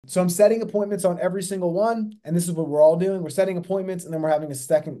So I'm setting appointments on every single one, and this is what we're all doing. We're setting appointments, and then we're having a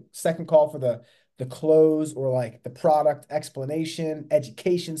second call for the close or like the product explanation,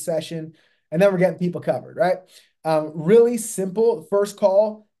 education session, and then we're getting people covered, right? Really simple. First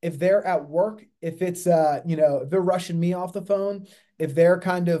call, if they're at work, if it's if they're rushing me off the phone, if they're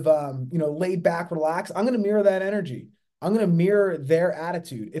kind of laid back, relaxed, I'm gonna mirror that energy. I'm going to mirror their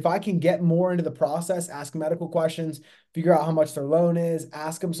attitude. If I can get more into the process, ask medical questions, figure out how much their loan is,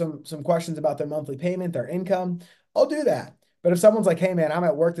 ask them some questions about their monthly payment, their income, I'll do that. But if someone's like, hey man, I'm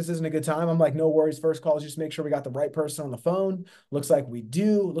at work, this isn't a good time, I'm like, no worries. First call is just make sure we got the right person on the phone. Looks like we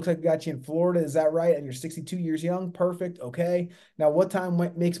do. Looks like we got you in Florida. Is that right? And you're 62 years young. Perfect. Okay. Now, what time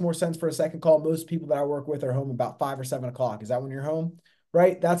makes more sense for a second call? Most people that I work with are home about 5 or 7 o'clock. Is that when you're home?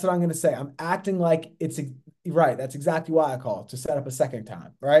 Right. That's what I'm going to say. I'm acting like it's right. That's exactly why I call to set up a second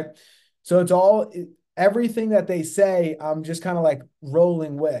time. Right. So it's all everything that they say, I'm just kind of like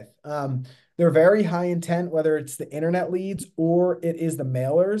rolling with. They're very high intent, whether it's the internet leads or it is the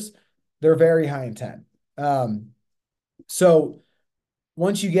mailers, they're very high intent. Um, so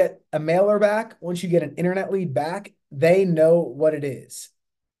once you get a mailer back, once you get an internet lead back, they know what it is.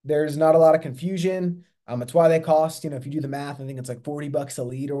 There's not a lot of confusion. It's why they cost, if you do the math, I think it's like $40 a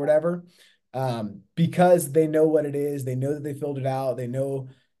lead or whatever. Because they know what it is, they know that they filled it out, they know,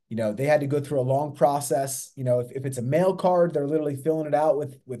 they had to go through a long process. If it's a mail card, they're literally filling it out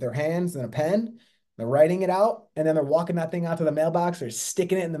with their hands and a pen. They're writing it out, and then they're walking that thing out to the mailbox. They're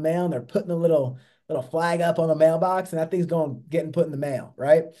sticking it in the mail, and they're putting a little flag up on the mailbox, and that thing's getting put in the mail,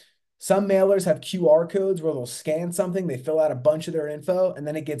 right? Some mailers have QR codes where they'll scan something, they fill out a bunch of their info, and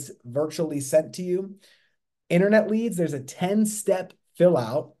then it gets virtually sent to you. Internet leads, there's a 10-step fill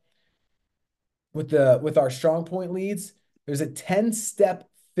out with our strong point leads. There's a 10-step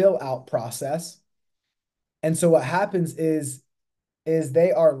fill out process. And so what happens is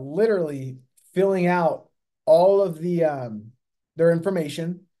they are literally filling out all of their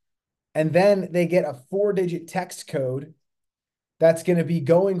information, and then they get a 4-digit text code that's going to be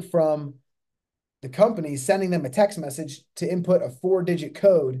going from the company sending them a text message to input a 4-digit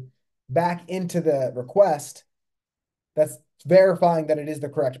code back into the request that's verifying that it is the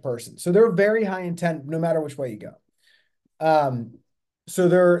correct person. So they're very high intent no matter which way you go. Um, so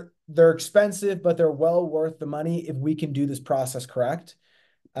they're expensive, but they're well worth the money if we can do this process correct.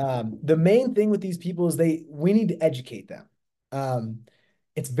 The main thing with these people is we need to educate them. Um,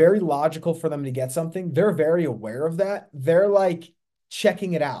 it's very logical for them to get something. They're very aware of that. They're like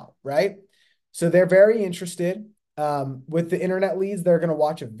checking it out, right? So they're very interested. With the internet leads, they're going to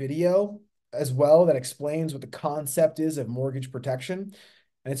watch a video as well that explains what the concept is of mortgage protection.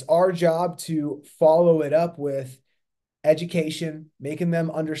 And it's our job to follow it up with education, making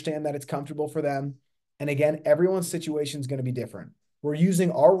them understand that it's comfortable for them. And again, everyone's situation is going to be different. We're using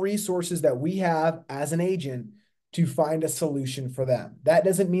our resources that we have as an agent to find a solution for them. That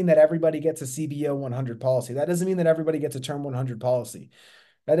doesn't mean that everybody gets a CBO 100 policy. That doesn't mean that everybody gets a term 100 policy.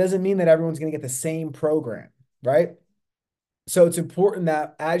 That doesn't mean that everyone's going to get the same program, right? So it's important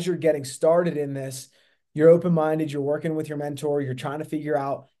that as you're getting started in this, you're open-minded, you're working with your mentor, you're trying to figure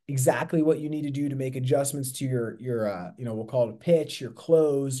out exactly what you need to do to make adjustments to your we'll call it a pitch, your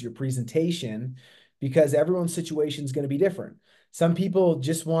close, your presentation, because everyone's situation is going to be different. Some people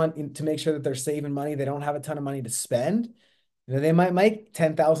just want to make sure that they're saving money. They don't have a ton of money to spend. They might make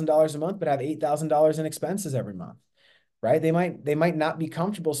 $10,000 a month, but have $8,000 in expenses every month, right? They might not be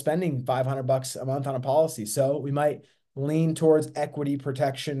comfortable spending $500 a month on a policy. So we might lean towards equity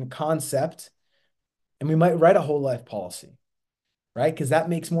protection concept, and we might write a whole life policy, right? Because that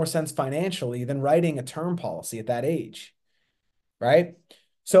makes more sense financially than writing a term policy at that age, right?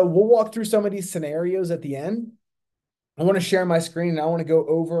 So we'll walk through some of these scenarios at the end. I want to share my screen, and I want to go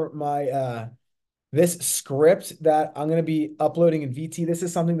over my this script that I'm going to be uploading in VT. This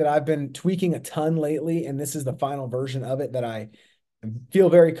is something that I've been tweaking a ton lately, and this is the final version of it that I feel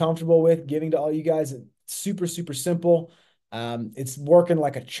very comfortable with giving to all you guys. It's super, super simple. It's working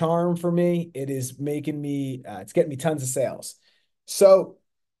like a charm for me. It is making me, it's getting me tons of sales. So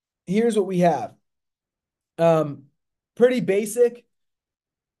here's what we have. Um, Pretty basic.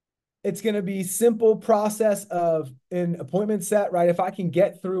 It's going to be simple process of an appointment set, right? If I can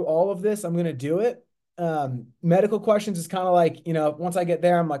get through all of this, I'm going to do it. Medical questions is kind of like, once I get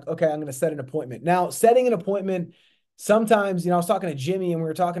there, I'm like, okay, I'm going to set an appointment. Now, setting an appointment, sometimes, I was talking to Jimmy and we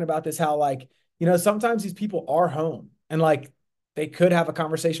were talking about this, how like, sometimes these people are home and like they could have a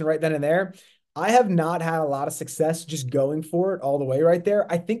conversation right then and there. I have not had a lot of success just going for it all the way right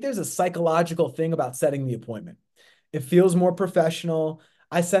there. I think there's a psychological thing about setting the appointment. It feels more professional.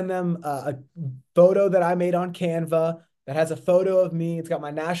 I send them a photo that I made on Canva that has a photo of me. It's got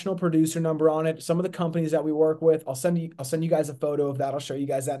my national producer number on it. Some of the companies that we work with, I'll send you guys a photo of that. I'll show you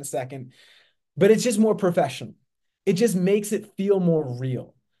guys that in a second. But it's just more professional. It just makes it feel more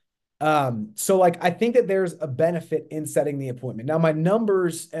real. So like I think that there's a benefit in setting the appointment. Now my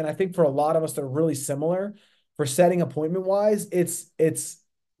numbers, and I think for a lot of us they're really similar for setting appointment wise, it's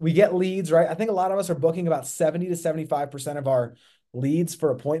we get leads, right? I think a lot of us are booking about 70 to 75% of our leads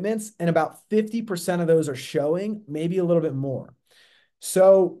for appointments, and about 50% of those are showing, maybe a little bit more.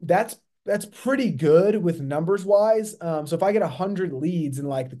 So that's pretty good with numbers wise. So if I get 100 leads in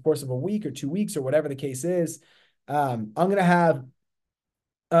like the course of a week or 2 weeks or whatever the case is, I'm gonna have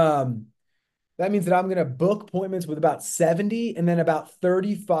that means that I'm going to book appointments with about 70 and then about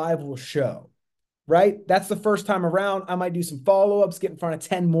 35 will show, right? That's the first time around. I might do some follow-ups, get in front of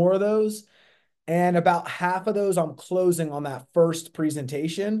 10 more of those. And about half of those I'm closing on that first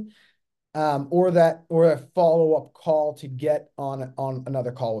presentation, or a follow-up call to get on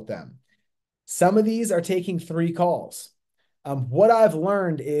another call with them. Some of these are taking 3 calls. What I've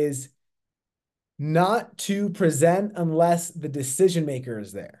learned is not to present unless the decision maker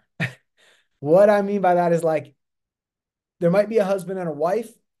is there. What I mean by that is like there might be a husband and a wife,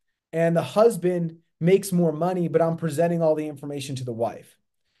 and the husband makes more money, but I'm presenting all the information to the wife.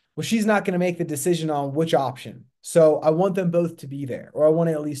 Well, she's not going to make the decision on which option. So I want them both to be there, or I want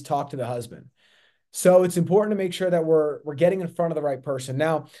to at least talk to the husband. So it's important to make sure that we're getting in front of the right person.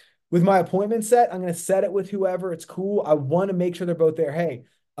 Now, with my appointment set, I'm going to set it with whoever. It's cool. I want to make sure they're both there. Hey,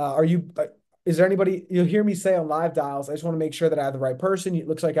 is there anybody you'll hear me say on live dials? I just want to make sure that I have the right person. It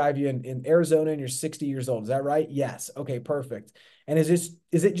looks like I have you in Arizona and you're 60 years old. Is that right? Yes. Okay, perfect. And is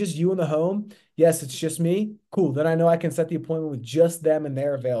it just you in the home? Yes, it's just me. Cool. Then I know I can set the appointment with just them and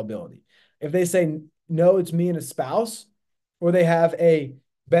their availability. If they say no, it's me and a spouse, or they have a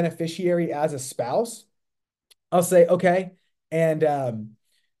beneficiary as a spouse, I'll say, okay. And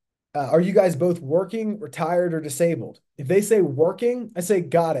are you guys both working, retired, or disabled? If they say working, I say,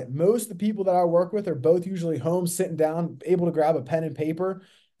 got it. Most of the people that I work with are both usually home, sitting down, able to grab a pen and paper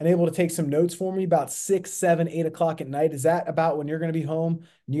and able to take some notes for me about 6, 7, 8 o'clock at night. Is that about when you're going to be home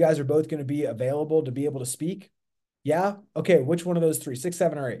and you guys are both going to be available to be able to speak? Yeah. Okay. Which one of those 3, 6,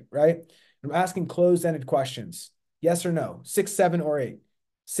 7, or 8, right? I'm asking closed-ended questions. Yes or no? 6, 7, or 8.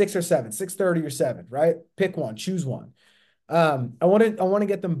 6 or 7, 6:30 or 7, right? Pick one, choose one. I want to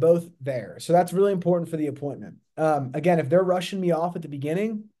get them both there. So that's really important for the appointment. Again, if they're rushing me off at the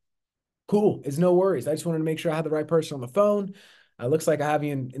beginning, cool. It's no worries. I just wanted to make sure I had the right person on the phone. Looks like I have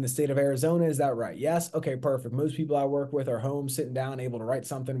you in the state of Arizona. Is that right? Yes. Okay, perfect. Most people I work with are home, sitting down, able to write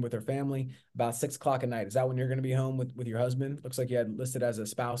something with their family about 6 o'clock at night. Is that when you're going to be home with your husband? Looks like you had listed as a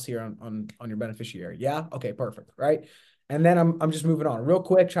spouse here on your beneficiary. Yeah. Okay, perfect. Right. And then I'm just moving on real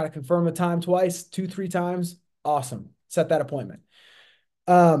quick. Try to confirm the time twice, 2, 3 times. Awesome. Set that appointment.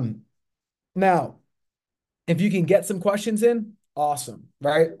 Um, Now, if you can get some questions in, awesome,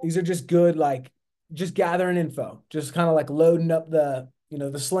 right? These are just good, like just gathering info, just kind of like loading up the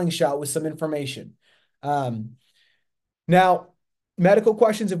slingshot with some information. Um, Now, medical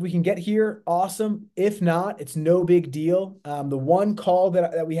questions, if we can get here, awesome. If not, it's no big deal. The one call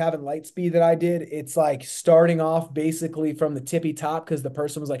that we have in Lightspeed that I did, it's like starting off basically from the tippy top because the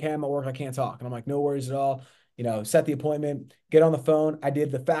person was like, hey, I'm at work, I can't talk. And I'm like, no worries at all. Set the appointment, get on the phone. I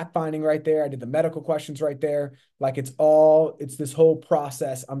did the fact finding right there. I did the medical questions right there. Like it's this whole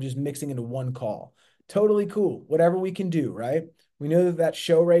process. I'm just mixing into one call. Totally cool. Whatever we can do, right? We know that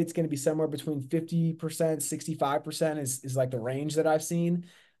show rate's going to be somewhere between 50%, 65% is like the range that I've seen.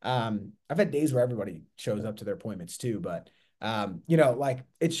 I've had days where everybody shows up to their appointments too, but like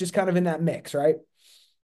it's just kind of in that mix, right?